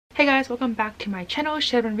Hey guys, welcome back to my channel,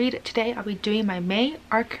 Share and Read. Today I'll be doing my May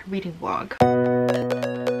ARC reading vlog.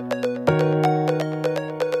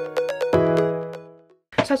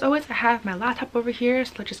 So as always, I have my laptop over here,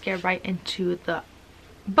 so let's just get right into the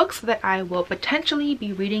books that I will potentially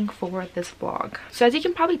be reading for this vlog. So as you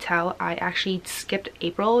can probably tell, I actually skipped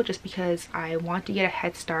April just because I want to get a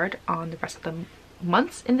head start on the rest of the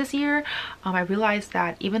months in this year. I realized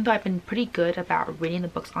that even though I've been pretty good about reading the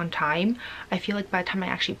books on time, I feel like by the time I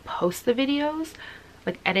actually post the videos,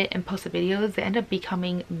 like edit and post the videos, they end up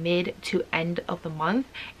becoming mid to end of the month,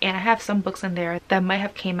 and I have some books in there that might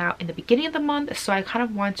have came out in the beginning of the month. So I kind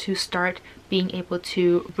of want to start being able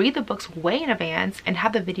to read the books way in advance and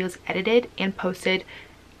have the videos edited and posted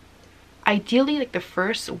ideally like the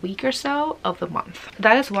first week or so of the month.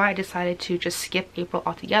 That is why I decided to just skip April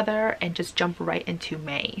altogether and just jump right into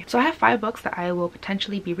May. So I have 5 books that I will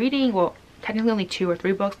potentially be reading. Well, technically only 2 or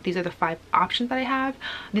 3 books. These are the 5 options that I have.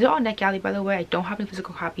 These are all NetGalley, by the way. I don't have any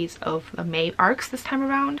physical copies of the May arcs this time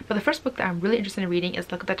around. But the first book that I'm really interested in reading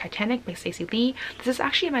is Look at the Titanic by Stacey Lee. This is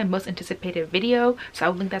actually my most anticipated video, so I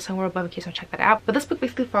will link that somewhere above in case you want to check that out. But this book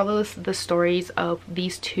basically follows the stories of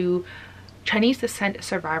these 2 Chinese descent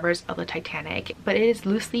survivors of the Titanic, but it is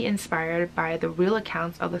loosely inspired by the real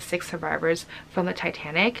accounts of the 6 survivors from the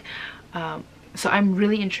Titanic. So I'm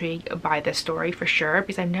really intrigued by this story for sure,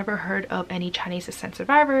 because I've never heard of any Chinese descent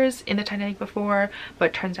survivors in the Titanic before, but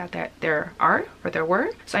it turns out that there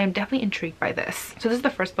were. So I am definitely intrigued by this. So this is the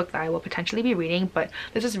first book that I will potentially be reading, but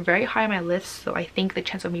this is very high on my list, so I think the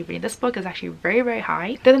chance of me reading this book is actually very, very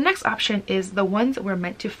high. Then the next option is The Ones We're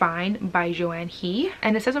Meant to Find by Joanne He,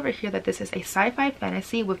 and it says over here that this is a sci-fi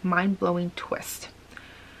fantasy with mind-blowing twist.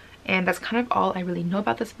 And that's kind of all I really know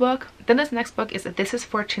about this book. Then this next book is This Is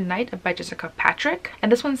For Tonight by Jessica Patrick.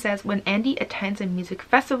 And this one says, when Andy attends a music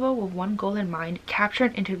festival with one goal in mind, capture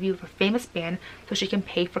an interview with a famous band so she can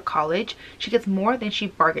pay for college, she gets more than she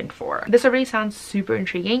bargained for. This already sounds super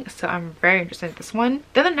intriguing, so I'm very interested in this one.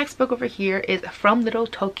 Then the next book over here is From Little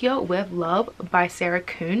Tokyo with Love by Sarah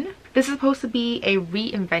Kuhn. This is supposed to be a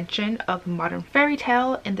reinvention of modern fairy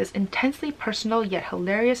tale in this intensely personal yet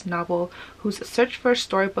hilarious novel whose search for a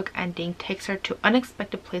storybook ending takes her to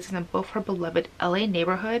unexpected places in both her beloved LA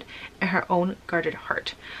neighborhood and her own guarded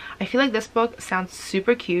heart. I feel like this book sounds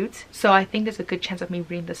super cute, so I think there's a good chance of me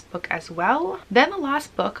reading this book as well. Then the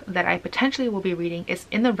last book that I potentially will be reading is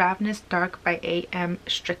In the Ravenous Dark by A.M.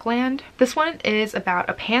 Strickland. This one is about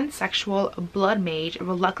a pansexual blood mage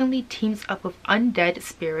reluctantly teams up with undead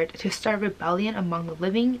spirit to start rebellion among the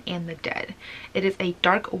living and the dead. It is a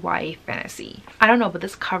dark YA fantasy. I don't know, but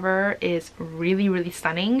this cover is really, really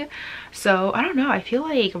stunning. So I don't know, I feel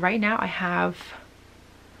like right now I have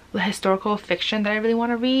the historical fiction that I really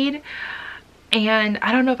want to read, and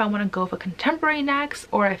I don't know if I want to go with a contemporary next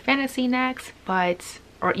or a fantasy next,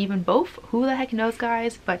 or even both. Who the heck knows,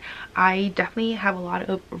 guys? But I definitely have a lot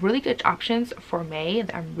of really good options for May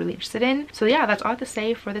that I'm really interested in. So yeah, that's all I have to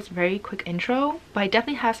say for this very quick intro, but I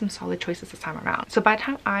definitely have some solid choices this time around. So by the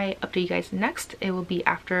time I update you guys next, it will be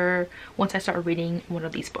once I start reading one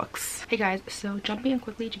of these books. Hey guys, so jumping in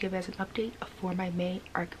quickly to give you guys an update for my May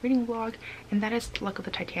arc reading vlog, and that is Luck of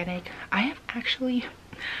the Titanic. I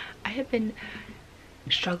have been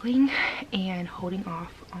struggling and holding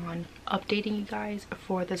off on updating you guys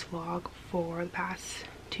for this vlog for the past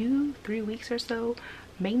 2-3 weeks or so,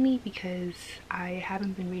 mainly because I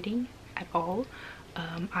haven't been reading at all.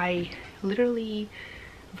 I literally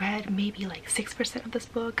read maybe like 6% of this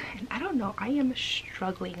book, and I don't know, I am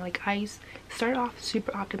struggling. Like, I started off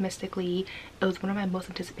super optimistically. It was one of my most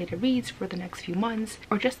anticipated reads for the next few months,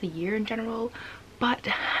 or just the year in general. But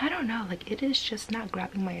I don't know, like, it is just not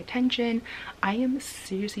grabbing my attention. I am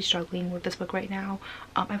seriously struggling with this book right now.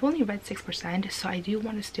 I've only read 6%, so I do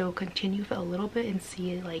want to still continue for a little bit and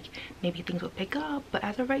see like maybe things will pick up. But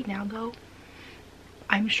as of right now though,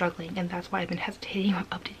 I'm struggling, and that's why I've been hesitating with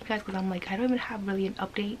updating you guys, because I'm like, I don't even have really an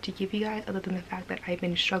update to give you guys other than the fact that I've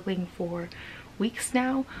been struggling for weeks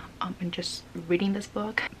now and just reading this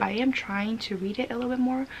book. But I am trying to read it a little bit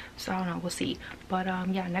more, so I don't know, we'll see. But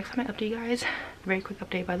yeah, next time I update you guys, very quick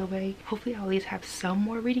update by the way, hopefully I'll at least have some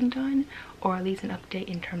more reading done, or at least an update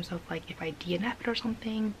in terms of like if I DNF it or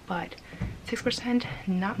something. But 6%,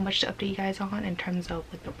 not much to update you guys on in terms of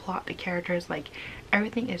like the plot, the characters, like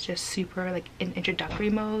everything is just super like in introductory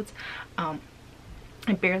modes.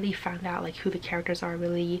 I barely found out like who the characters are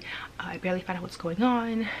really. I barely found out what's going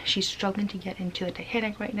on. She's struggling to get into the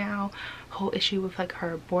Titanic right now. Whole issue with like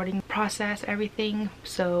her boarding process, everything.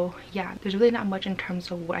 So yeah, there's really not much in terms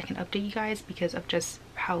of what I can update you guys because of just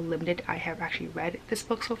how limited I have actually read this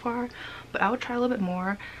book so far. But I will try a little bit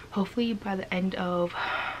more. Hopefully by the end of,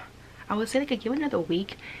 I would say like give it another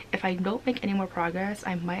week. If I don't make any more progress,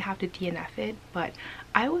 I might have to DNF it. But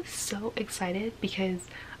I was so excited because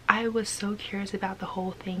I was so curious about the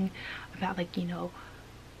whole thing about, like, you know,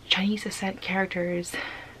 Chinese descent characters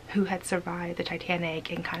who had survived the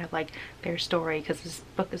Titanic and kind of like their story, because this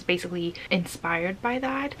book is basically inspired by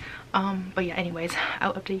that. But yeah, anyways,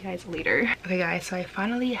 I'll update you guys later. Okay guys, so I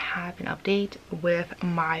finally have an update with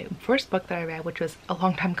my first book that I read, which was a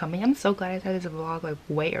long time coming. I'm so glad I started this vlog like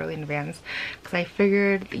way early in advance, because I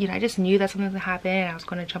figured, you know, I just knew that something was gonna happen and I was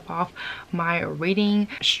going to jump off my reading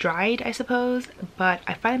stride, I suppose. But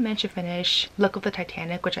I finally managed to finish Look of the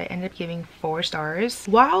Titanic, which I ended up giving 4 stars.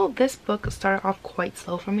 While this book started off quite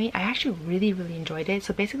slow for me, I actually really enjoyed it.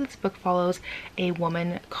 So basically this book follows a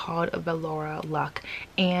woman called Valora Luck,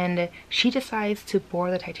 and she decides to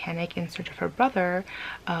board the Titanic in search of her brother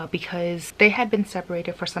because they had been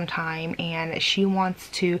separated for some time, and she wants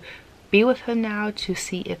to be with him now to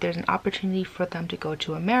see if there's an opportunity for them to go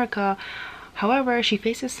to America. However, she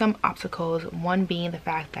faces some obstacles, one being the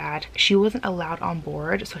fact that she wasn't allowed on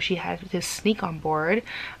board, so she had to sneak on board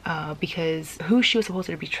because who she was supposed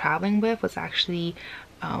to be traveling with was actually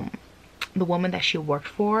the woman that she worked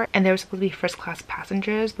for, and they were supposed to be first class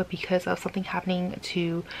passengers, but because of something happening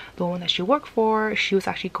to the woman that she worked for, she was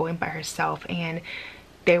actually going by herself, and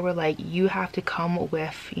they were like, you have to come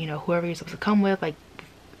with, you know, whoever you're supposed to come with, like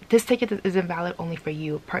this ticket is invalid only for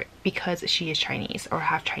you, because she is Chinese or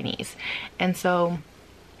half Chinese. And so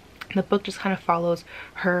the book just kind of follows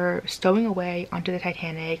her stowing away onto the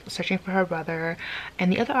Titanic, searching for her brother. And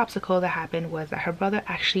the other obstacle that happened was that her brother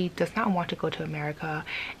actually does not want to go to America,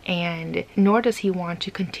 and nor does he want to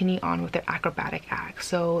continue on with their acrobatic act.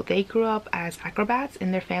 So they grew up as acrobats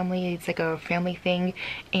in their family. It's like a family thing,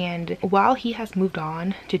 and while he has moved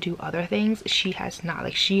on to do other things, she has not.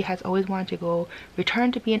 Like, she has always wanted to go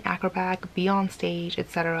return to be an acrobat, be on stage,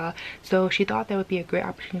 etc. So she thought that would be a great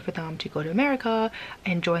opportunity for them to go to America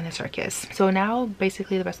and join the circus. So now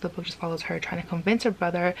basically the rest of the book just follows her trying to convince her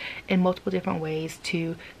brother in multiple different ways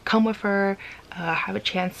to come with her, have a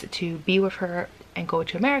chance to be with her and go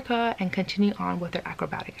to America and continue on with their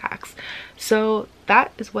acrobatic acts. So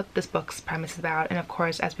that is what this book's premise is about. And of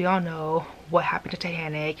course, as we all know, what happened to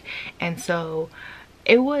Titanic. And so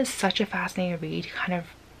it was such a fascinating read to kind of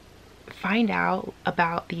find out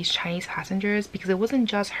about these Chinese passengers, because it wasn't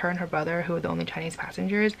just her and her brother who were the only Chinese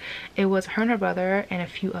passengers. It was her and her brother and a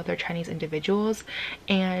few other Chinese individuals,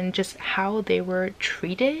 and just how they were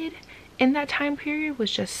treated in that time period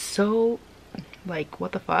was just so like,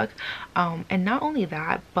 what the fuck. And not only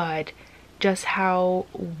that, but just how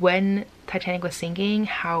when Titanic was sinking,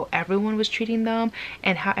 how everyone was treating them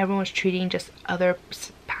and how everyone was treating just other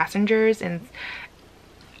passengers, and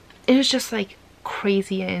it was just like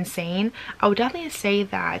crazy and insane. I would definitely say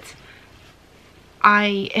that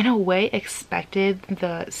I, in a way, expected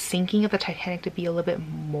the sinking of the Titanic to be a little bit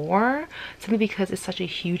more, simply because it's such a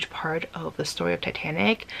huge part of the story of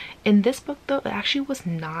Titanic. In this book though, it actually was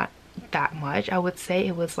not that much. I would say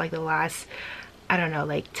it was like the last, I don't know,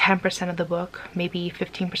 like 10% of the book, maybe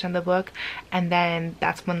 15% of the book, and then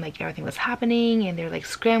that's when like everything was happening and they're like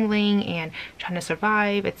scrambling and trying to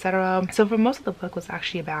survive, etc. So for most of the book was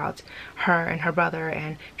actually about her and her brother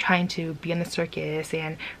and trying to be in the circus,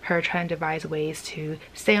 and her trying to devise ways to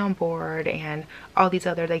stay on board and all these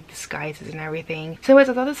other like disguises and everything. So anyways,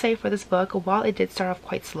 that's all to say for this book. While it did start off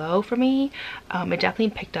quite slow for me, it definitely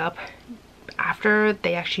picked up after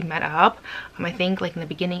they actually met up. I think like in the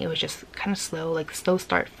beginning it was just kind of slow, like slow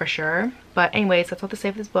start for sure. But anyways, that's all to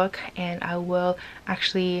say for this book, and I will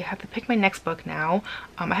actually have to pick my next book now.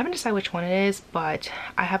 I haven't decided which one it is, but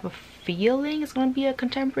I have a feeling it's going to be a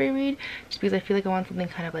contemporary read, just because I feel like I want something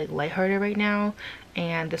kind of like lighthearted right now,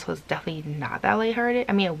 and this was definitely not that lighthearted.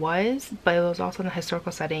 I mean, it was, but it was also in a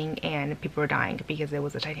historical setting and people were dying because it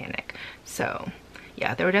was the Titanic. So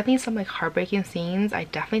yeah, there were definitely some like heartbreaking scenes. I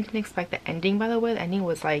definitely didn't expect the ending, by the way. The ending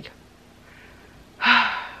was like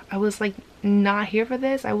I was like not here for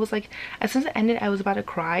this. I was like, as soon as it ended, I was about to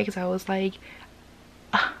cry, because I was like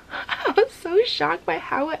I was so shocked by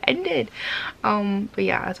how it ended. But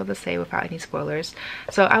yeah, that's all to say without any spoilers.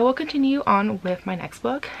 So I will continue on with my next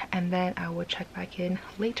book, and then I will check back in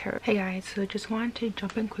later. Hey guys, so just wanted to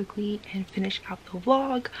jump in quickly and finish out the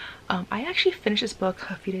vlog. I actually finished this book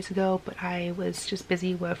a few days ago, but I was just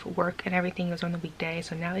busy with work and everything. It was on the weekday,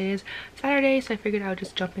 so now it is Saturday, so I figured I would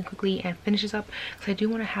just jump in quickly and finish this up, because I do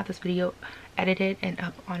want to have this video edited and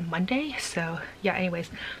up on Monday. So yeah, anyways,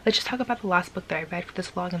 let's just talk about the last book that I read for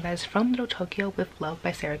this vlog, and that is From Little Tokyo with Love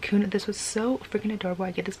by Sarah Kuhn. This was so freaking adorable.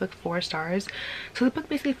 I gave this book 4 stars. So the book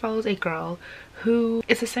basically follows a girl who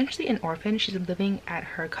is essentially an orphan. She's been living at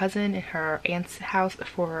her cousin and her aunt's house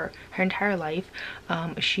for her entire life.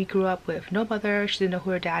 She grew up with no mother. She didn't know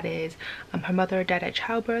who her dad is. Her mother died at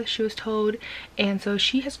childbirth, she was told, and so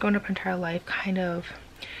she has grown up her entire life kind of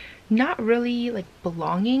not really like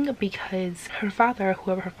belonging, because her father,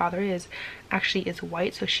 whoever her father is, actually is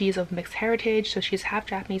white. So she is of mixed heritage, so she's half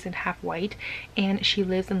Japanese and half white, and she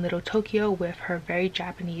lives in Little Tokyo with her very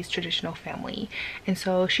Japanese traditional family. And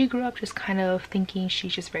so she grew up just kind of thinking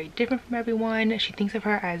she's just very different from everyone. She thinks of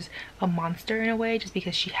her as a monster in a way, just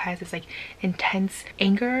because she has this like intense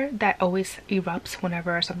anger that always erupts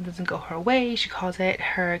whenever something doesn't go her way. She calls it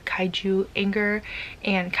her kaiju anger,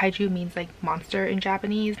 and kaiju means like monster in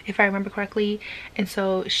Japanese, if I remember correctly. And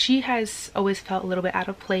so she has always felt a little bit out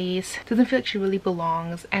of place, doesn't feel like she really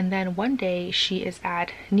belongs. And then one day she is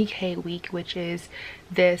at Nikkei week, which is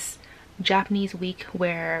this Japanese week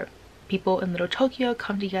where people in Little Tokyo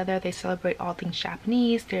come together. They celebrate all things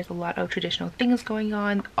Japanese. There's a lot of traditional things going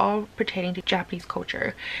on, all pertaining to Japanese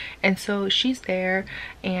culture. And so she's there,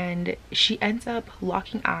 and she ends up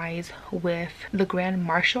locking eyes with the Grand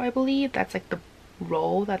Marshal, I believe. That's like the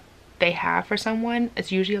role that they have for someone.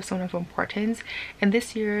 It's usually of someone of importance, and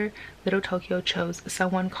this year Little Tokyo chose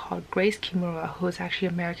someone called Grace Kimura, who is actually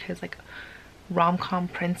America's like rom-com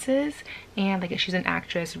princess, and like she's an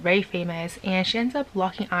actress, very famous, and she ends up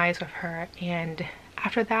locking eyes with her, and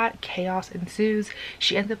after that chaos ensues.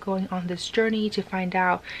 She ends up going on this journey to find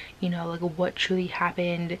out, you know, like what truly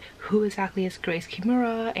happened, who exactly is Grace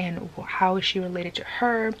Kimura, and how is she related to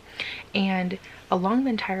her. And along the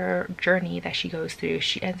entire journey that she goes through,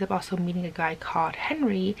 she ends up also meeting a guy called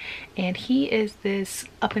Henry, and he is this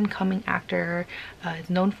up-and-coming actor,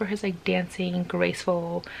 known for his like dancing,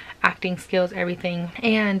 graceful acting skills, everything.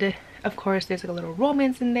 And of course there's like a little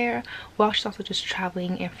romance in there, while she's also just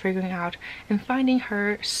traveling and figuring out and finding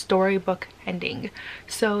her storybook ending.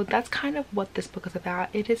 So that's kind of what this book is about.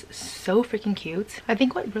 It is so freaking cute. I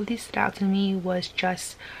think what really stood out to me was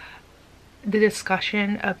just the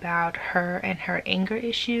discussion about her and her anger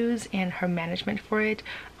issues and her management for it.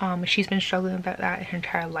 She's been struggling with that her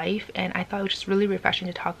entire life, and I thought it was just really refreshing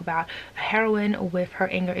to talk about a heroine with her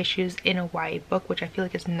anger issues in a YA book, which I feel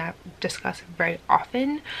like is not discussed very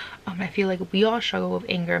often. I feel like we all struggle with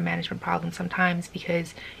anger management problems sometimes,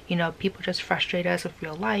 because, you know, people just frustrate us with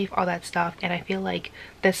real life, all that stuff, and I feel like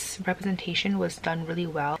this representation was done really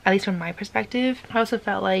well, at least from my perspective. I also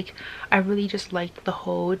felt like I really just liked the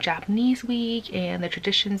whole Japanese week and the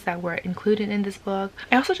traditions that were included in this book.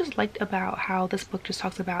 I also just liked about how this book just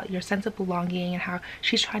talks about your sense of belonging and how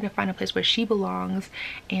she's trying to find a place where she belongs,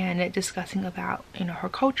 and discussing about, you know, her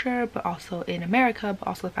culture, but also in America, but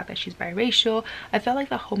also the fact that she's biracial. I felt like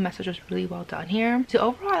the whole message was really well done here. So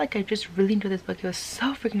overall, like, I just really enjoyed this book. It was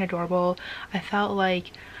so freaking adorable. I felt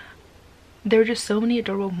like there were just so many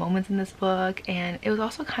adorable moments in this book, and it was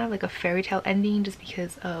also kind of like a fairy tale ending, just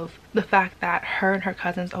because of the fact that her and her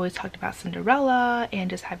cousins always talked about Cinderella and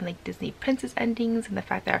just having like Disney princess endings, and the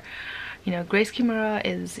fact that, you know, Grace Kimura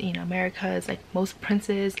is, you know, America's like most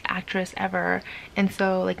princess actress ever. And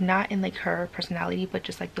so like, not in like her personality, but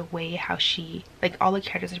just like the way how she, like all the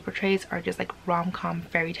characters she portrays are just like rom-com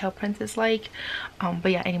fairy tale princess like.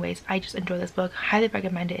 But yeah, anyways, I just enjoyed this book. Highly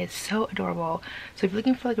recommend it. It's so adorable. So if you're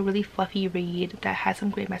looking for like a really fluffy read that has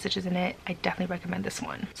some great messages in it, I definitely recommend this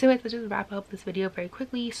one. So anyways, let's just wrap up this video very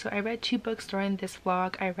quickly. So I read 2 books during this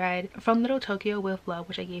vlog. I read From Little Tokyo with Love,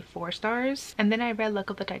 which I gave 4 stars, and then I read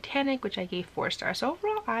Luck of the Titanic, which I gave 4 stars. So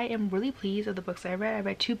overall, I am really pleased with the books I read. I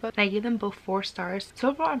read 2 books and I gave them both 4 stars. So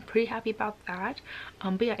overall, I'm pretty happy about that.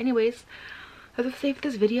 But yeah, anyways, that's the for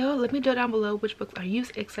this video. Let me know down below which books are you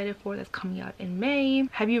excited for that's coming out in May.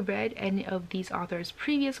 Have you read any of these authors'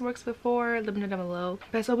 previous works before? Let me know down below.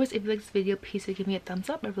 But as always, if you like this video, please give me a thumbs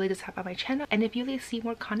up. It really does help out my channel. And if you like to see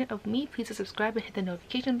more content of me, please subscribe and hit the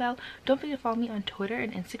notification bell. Don't forget to follow me on Twitter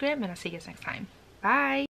and Instagram, and I'll see you guys next time.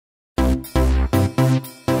 Bye!